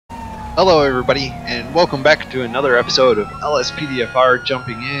Hello everybody, and welcome back to another episode of LSPDFR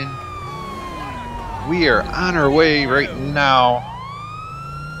Jumping In. We are on our way right now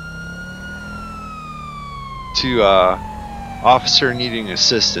to officer needing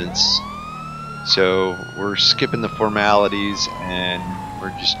assistance. So we're skipping the formalities and we're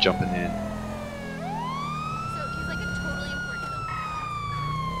just jumping in.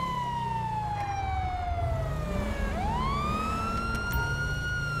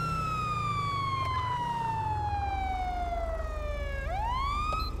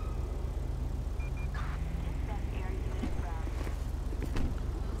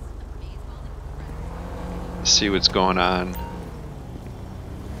 See what's going on.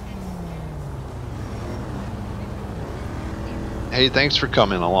 Hey, thanks for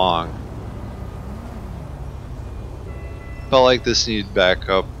coming along. Felt like this needed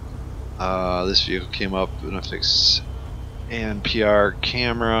backup. This vehicle came up with a fixed ANPR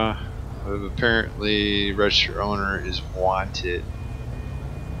camera. Apparently, registered owner is wanted.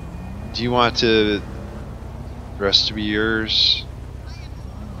 Do you want the rest to be yours?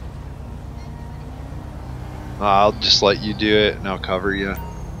 I'll just let you do it and I'll cover you.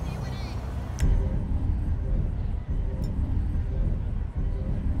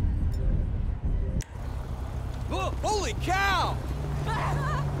 Oh, holy cow!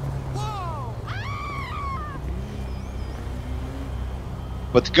 Whoa!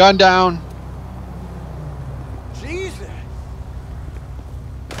 Put the gun down. Jesus!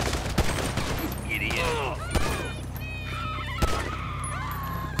 Idiot!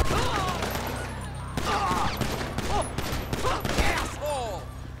 Asshole!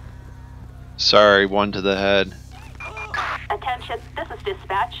 Sorry, one to the head. Attention, this is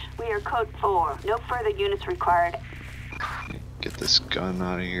dispatch. We are code 4. No further units required. Get this gun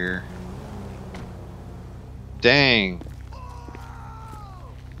out of here. Dang.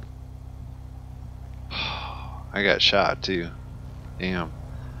 I got shot too. Damn.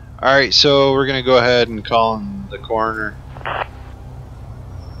 Alright, so we're gonna go ahead and call in the coroner.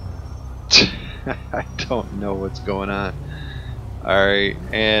 I don't know what's going on. Alright,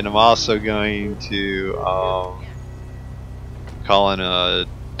 and I'm also going to call in a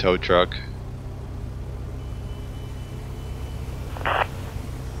tow truck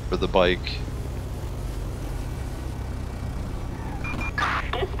for the bike.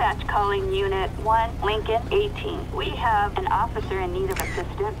 Dispatch calling Unit 1, Lincoln 18. We have an officer in need of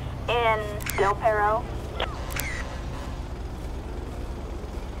assistance in Del Perro.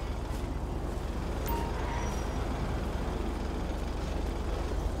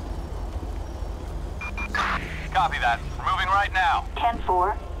 Copy that. We're moving right now.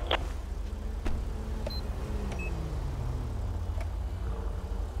 10-4.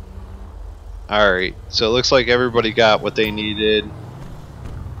 Alright, so it looks like everybody got what they needed.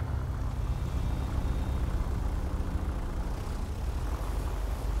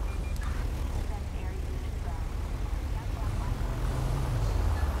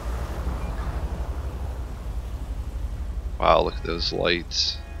 Wow, look at those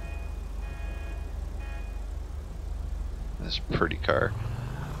lights. That's a pretty car.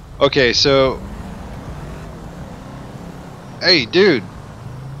 Okay, so... Hey, dude!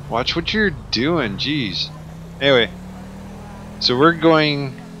 Watch what you're doing, jeez. Anyway, so we're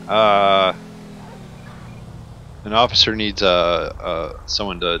going... an officer needs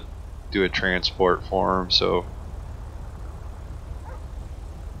someone to do a transport for him, so...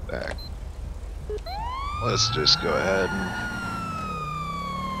 Back. Let's just go ahead and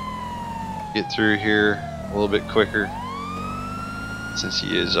get through here a little bit quicker since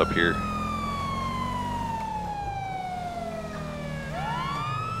he is up here.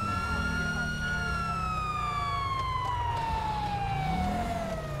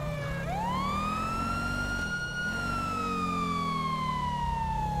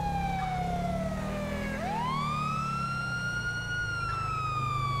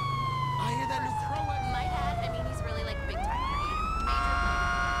 I hear that new crow. My dad, I mean, he's really like big time for me.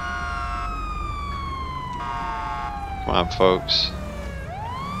 Come on, folks.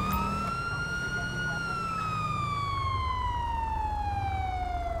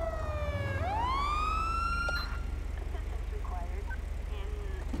 Assistance required in,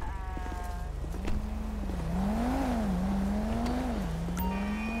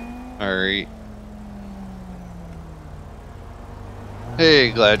 Alright.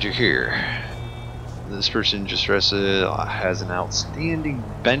 Hey, glad you're here. This person just arrested has an outstanding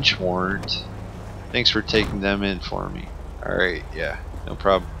bench warrant. Thanks for taking them in for me. Alright, yeah, no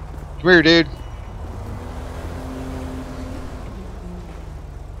problem. Come here, dude.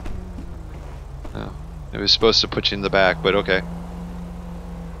 Oh, it was supposed to put you in the back, but okay.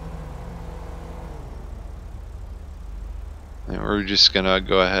 we're just gonna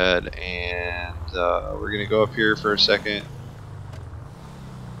go ahead and we're gonna go up here for a second,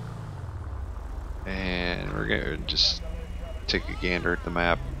 and we're gonna just take a gander at the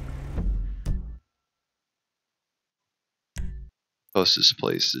map. Closest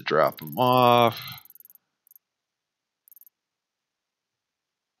place to drop them off.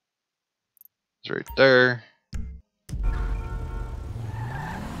 It's right there. Oh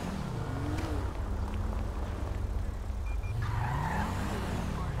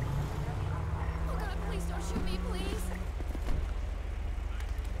God, please don't shoot me, please.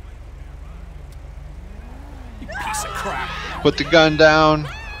 You piece of crap. Put the gun down.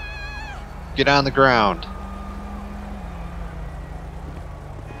 Get on the ground.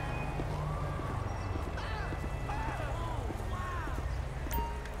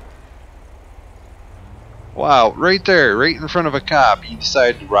 Wow, right there, right in front of a cop, you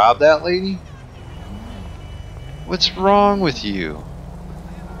decided to rob that lady? What's wrong with you?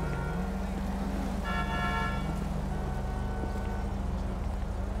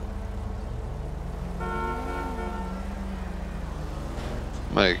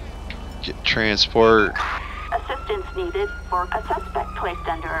 Might get transport. Assistance needed for a suspect placed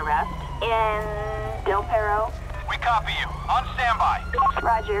under arrest in Del Perro. We copy you. On standby.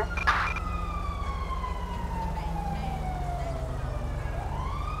 Roger.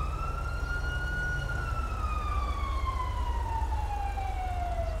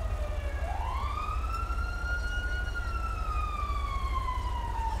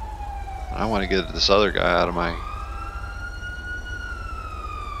 I want to get this other guy out of my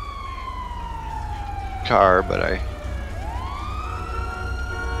car, but I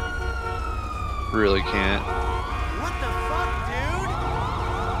really can't. What the fuck,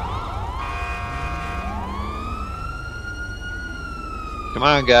 dude? Come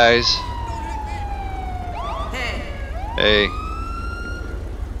on, guys. Hey.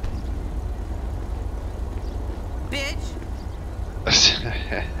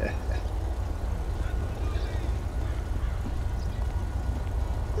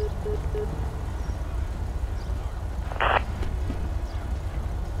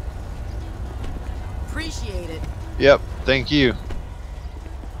 Appreciate it. Yep, thank you.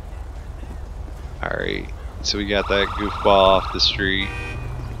 Alright, so we got that goofball off the street.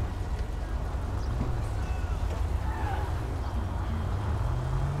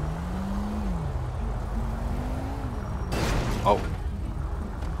 Oh.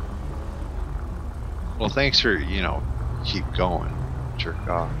 Well, thanks for, you know, keep going. Jerk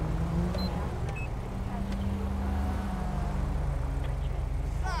off.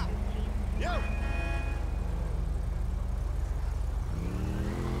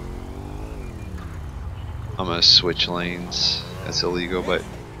 I'm gonna switch lanes. That's illegal, but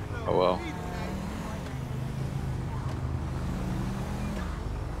oh well.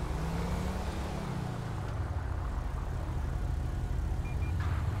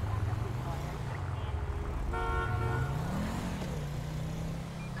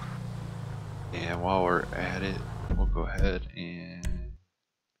 And while we're at it, we'll go ahead and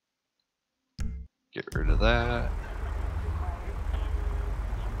get rid of that.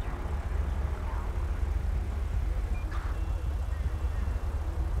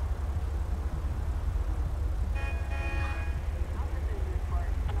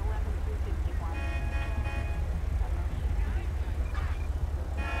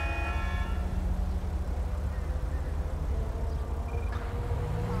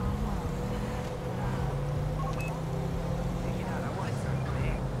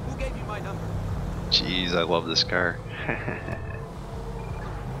 Who gave you my number? Jeez, I love this car.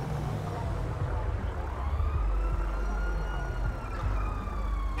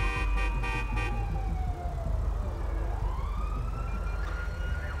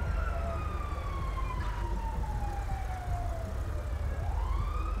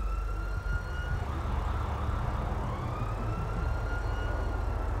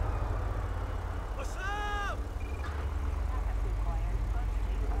 What's up?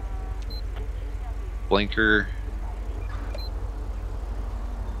 Blinker.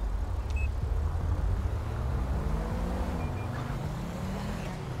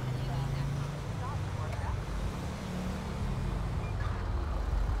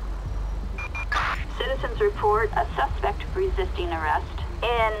 Citizens report a suspect resisting arrest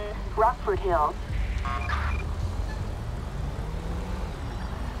in Rockford Hills.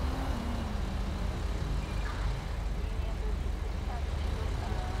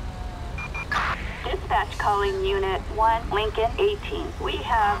 Dispatch calling Unit 1, Lincoln 18. We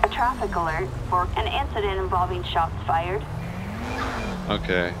have a traffic alert for an incident involving shots fired.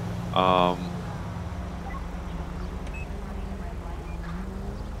 Okay.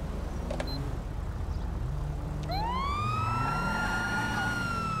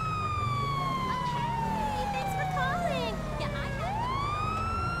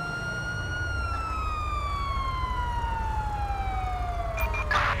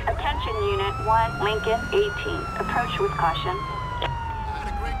 Attention Unit 1, Lincoln 18. Approach with caution. I had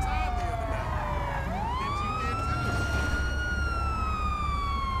a great time the other night. Bet you did too.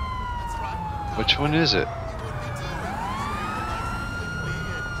 That's right. Which one is it? You would be too if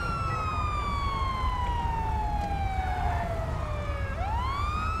you stayed the life you live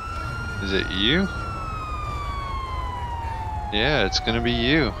and jumped. Is it you? Yeah, it's gonna be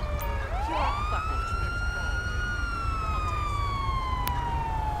you.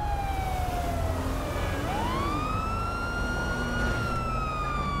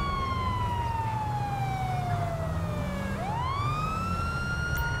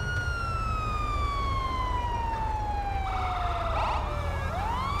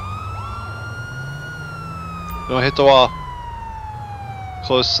 Don't hit the wall.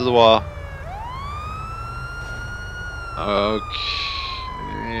 Close to the wall.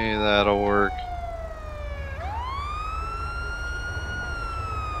 Okay, that'll work.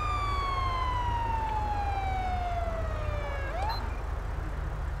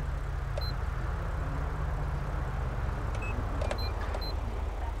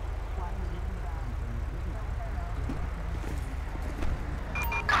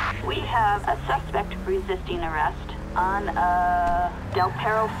 We have a suspect resisting arrest on Del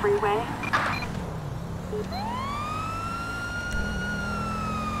Perro Freeway.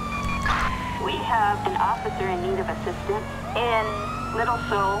 We have an officer in need of assistance in Little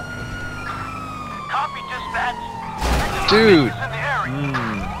Seoul. Copy, dispatch. Dude. Is in the area.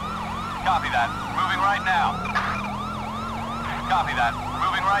 Copy that. Moving right now. Copy that.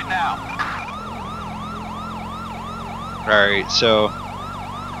 Moving right now. Alright, so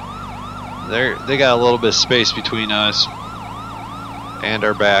they got a little bit of space between us and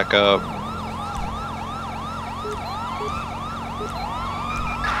our backup.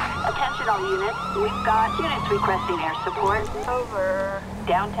 Attention all units. We've got units requesting air support over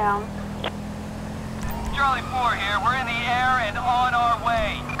downtown. Charlie 4 here. We're in the air and on our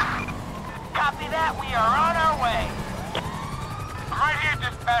way. Copy that. We are on our way. I'm right here,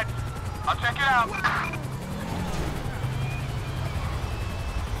 dispatch. I'll check it out.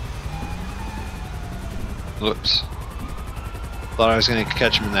 Whoops. Thought I was gonna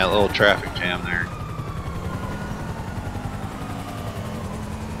catch him in that little traffic jam there.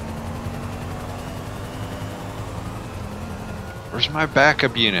 Where's my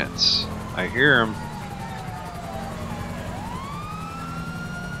backup units? I hear them.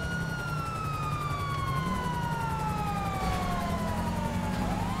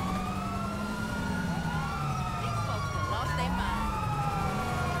 These folks done lost their mind.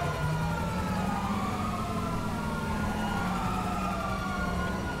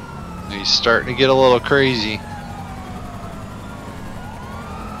 He's starting to get a little crazy.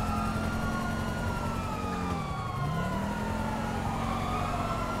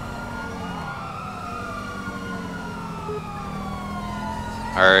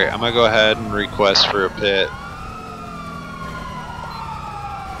 Alright, I'm gonna go ahead and request for a pit.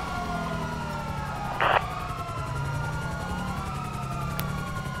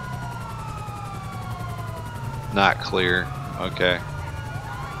 Not clear. Okay.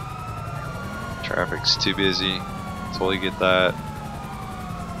 Traffic's too busy. Totally get that.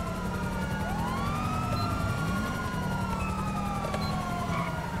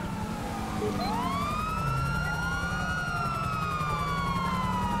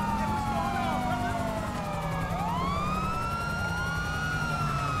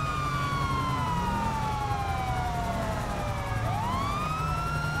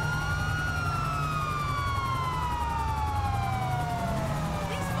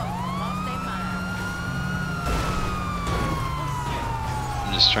 These folks done lost their mind.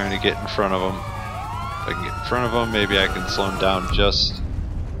 I'm just trying to get in front of him. If I can get in front of him, maybe I can slow him down just.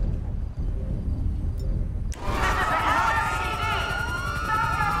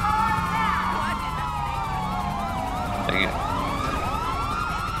 Dang it.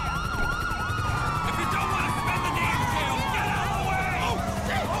 If you don't want to spend the day in jail, get out of the way! Oh,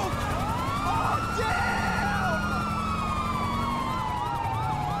 shit! Oh,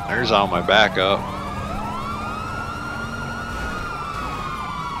 damn! There's all my backup.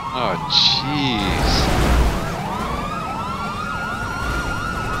 Oh, jeez.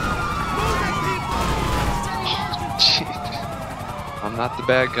 Oh, jeez. I'm not the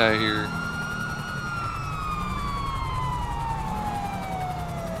bad guy here.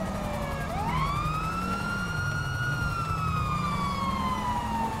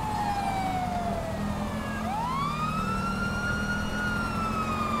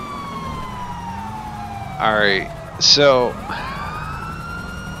 Alright, so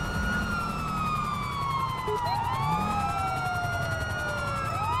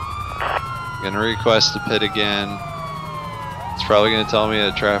Gonna request the pit again. It's probably gonna tell me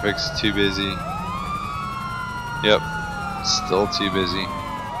that traffic's too busy. Yep, still too busy.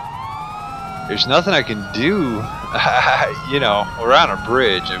 There's nothing I can do. You know, we're on a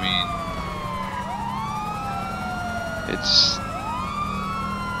bridge. I mean, it's.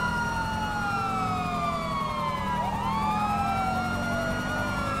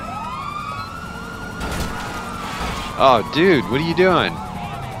 Oh, dude, what are you doing?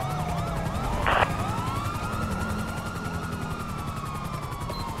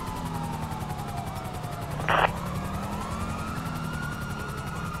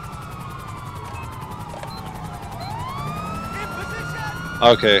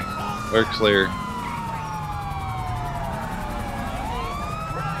 Okay, we're clear.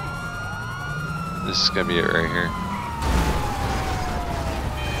 This is gonna be it right here.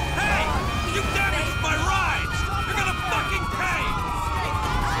 Hey! You damaged my rides! You're gonna fucking pay!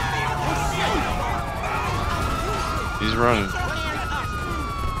 He's running.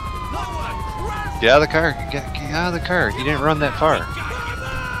 Get out of the car. Get out of the car. He didn't run that far.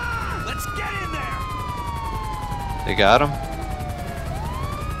 Let's get in there! They got him?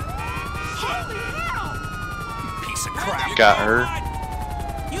 Piece of crap! Got her.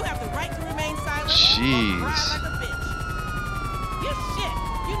 You have the right to remain silent. Jeez. Or cry like a bitch. You shit.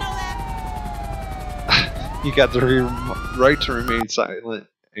 You know that? You got the right to remain silent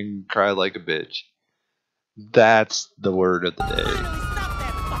and cry like a bitch. That's the word of the day. Finally stop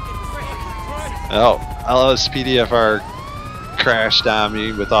that fucking crap. Oh, LSPDFR crashed on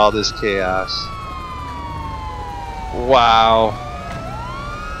me with all this chaos. Wow.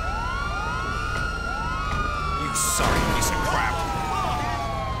 You sorry piece of crap!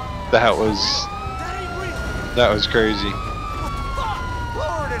 That was crazy.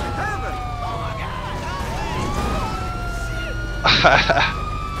 Lord in heaven!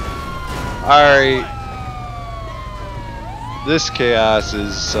 Alright. This chaos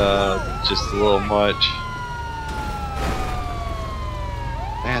is just a little much.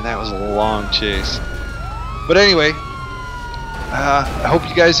 Man, that was a long chase. But anyway, I hope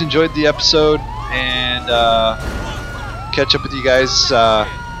you guys enjoyed the episode, and catch up with you guys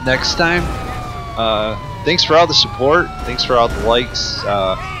next time. Thanks for all the support. Thanks for all the likes.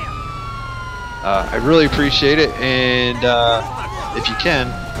 I really appreciate it. And if you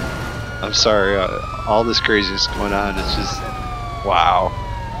can, I'm sorry, all this craziness going on. It's just wow.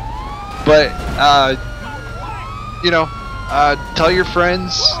 But you know, tell your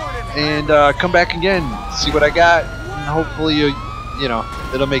friends and come back again. See what I got, and hopefully you know,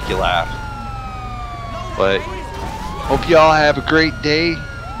 it'll make you laugh. But hope you all have a great day,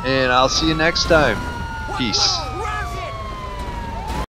 and I'll see you next time. Peace.